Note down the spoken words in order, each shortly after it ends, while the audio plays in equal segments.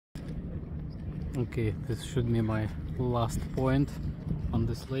Okay, this should be my last point on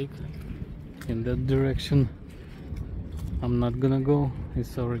this lake. In that direction I'm not gonna go,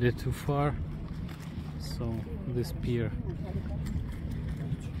 it's already too far. So this pier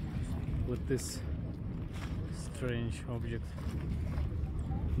with this strange object,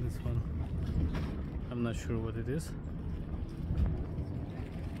 this one, I'm not sure what it is.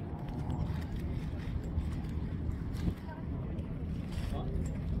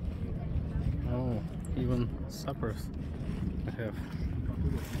 Oh, even suppers I have.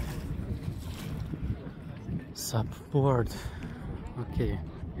 Sub board. Okay.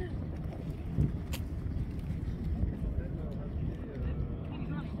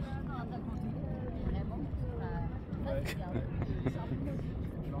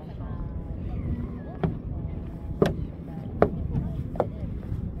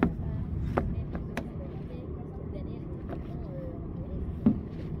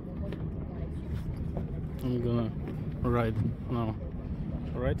 I'm gonna ride now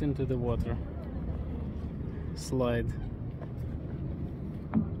right into the water, slide.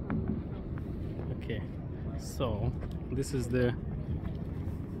 Okay, so this is the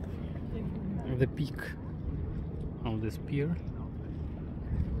peak of this pier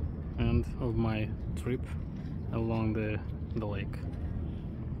and of my trip along the lake.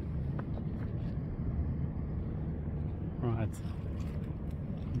 Right,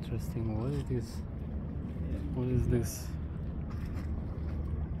 interesting. What it is? What is this?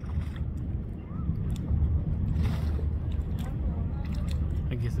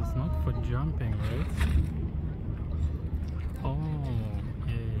 I guess it's not for jumping, right? Oh,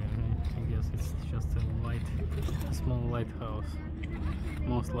 yeah, I guess it's just a small lighthouse,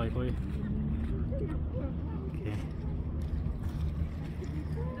 most likely. Okay.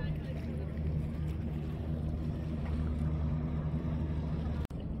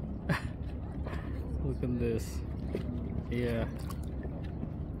 Look at this. Yeah.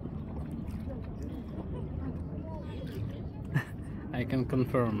 I can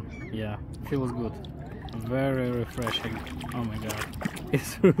confirm. Yeah, feels good. Very refreshing. Oh my god.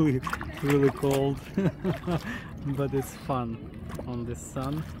 It's really cold. But it's fun. On the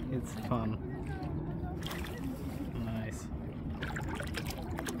sun, it's fun. Nice.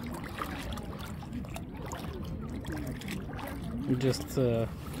 Just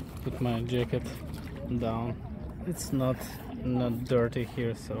put my jacket down. It's not dirty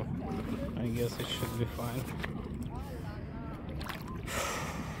here, so I guess it should be fine.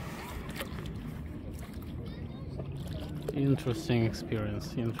 Interesting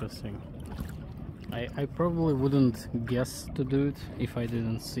experience, interesting. I probably wouldn't guess to do it if I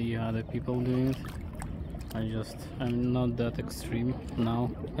didn't see other people doing it. I'm not that extreme now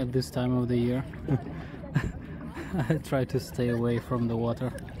at this time of the year. I try to stay away from the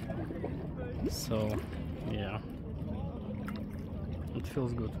water. So yeah, it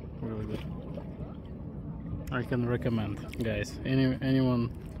feels good, really good. I can recommend, guys.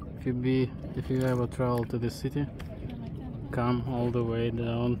 Anyone, if you ever travel to this city, come all the way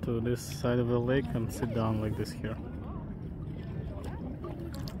down to this side of the lake and sit down like this here.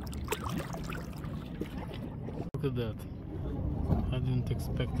 Look at that. I didn't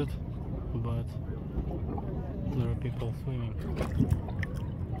expect it, but there are people swimming.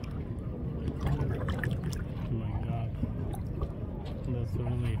 Oh my god, that's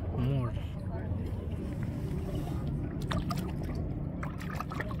really more.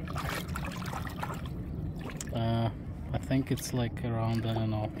 I think it's like around, I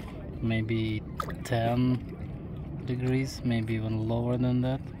don't know, maybe 10 degrees, maybe even lower than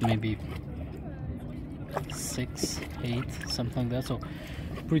that, maybe 6, 8, something like that. So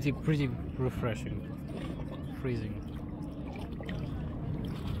pretty refreshing. Freezing.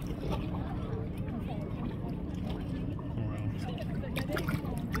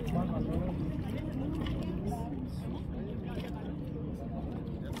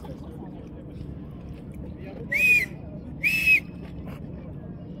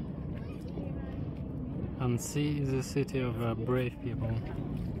 Annecy is a city of brave people.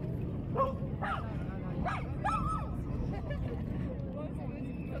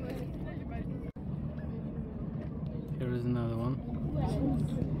 Here is another one.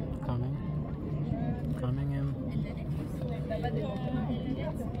 Coming in.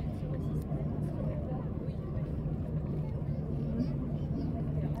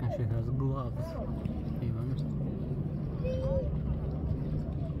 And she has gloves, even.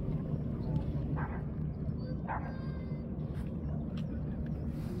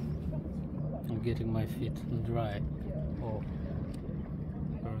 I'm getting my feet dry. Oh,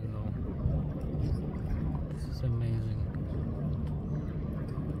 there we go. This is amazing.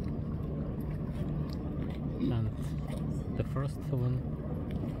 and the first one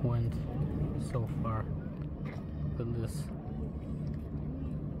went so far with this.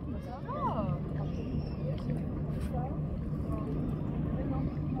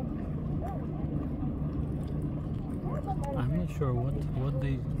 I'm not sure what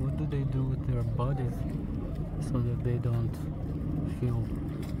do they do with their bodies so that they don't feel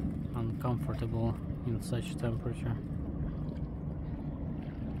uncomfortable in such temperature.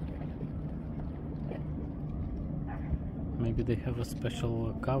 Maybe they have a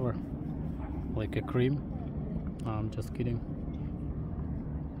special cover, like a cream. I'm just kidding.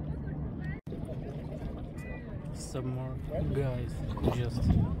 Some more guys just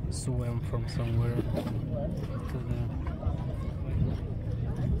swam from somewhere to the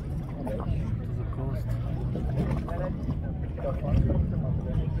coast.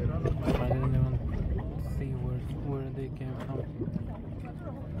 I didn't even see where they came from.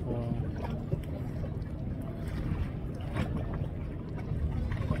 Wow.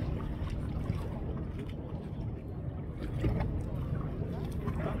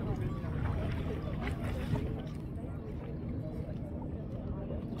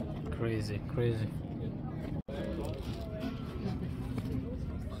 Crazy.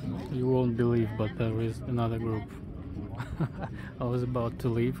 You won't believe, but there is another group. I was about to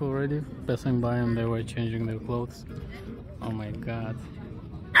leave already, passing by, and they were changing their clothes. Oh my god.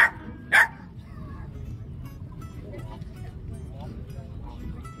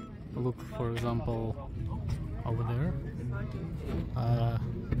 Look, for example, over there.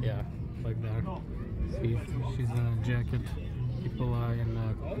 Yeah, like there. See, she's in a jacket. People are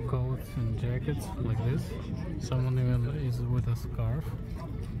in coats and jackets like this. Someone even is with a scarf.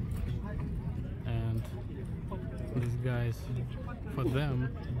 And these guys, for them,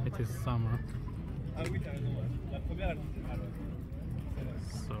 it is summer.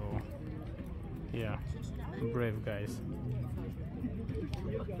 So, yeah, brave guys.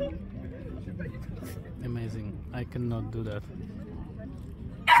 Amazing. I cannot do that.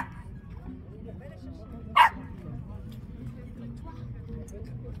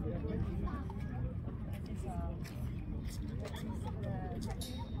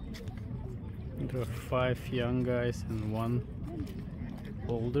 There are 5 young guys and 1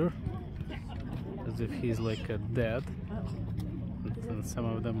 older, as if he's like a dad, and some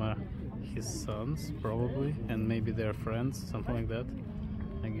of them are his sons probably, and maybe their friends, something like that,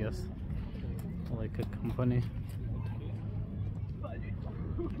 I guess, like a company.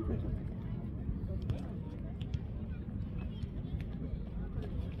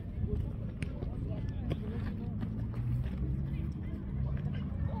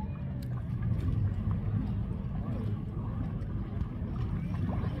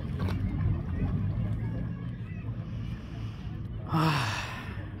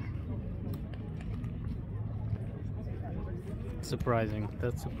 Surprising,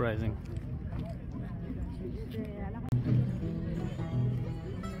 that's surprising.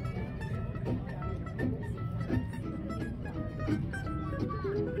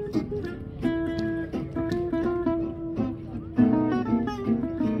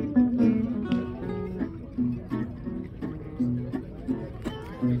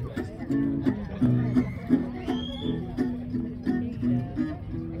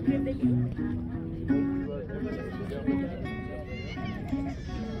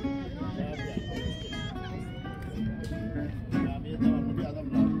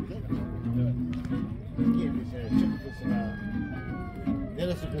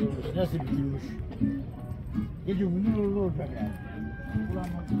 Nasıl bitirmiş? Gece uyuyor olacak yani.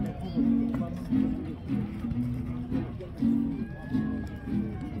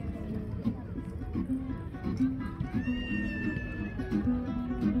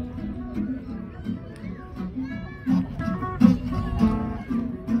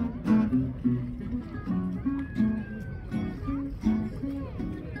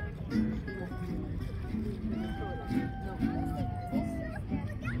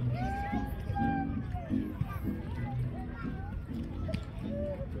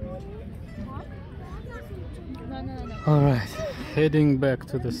 Alright, heading back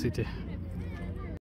to the city.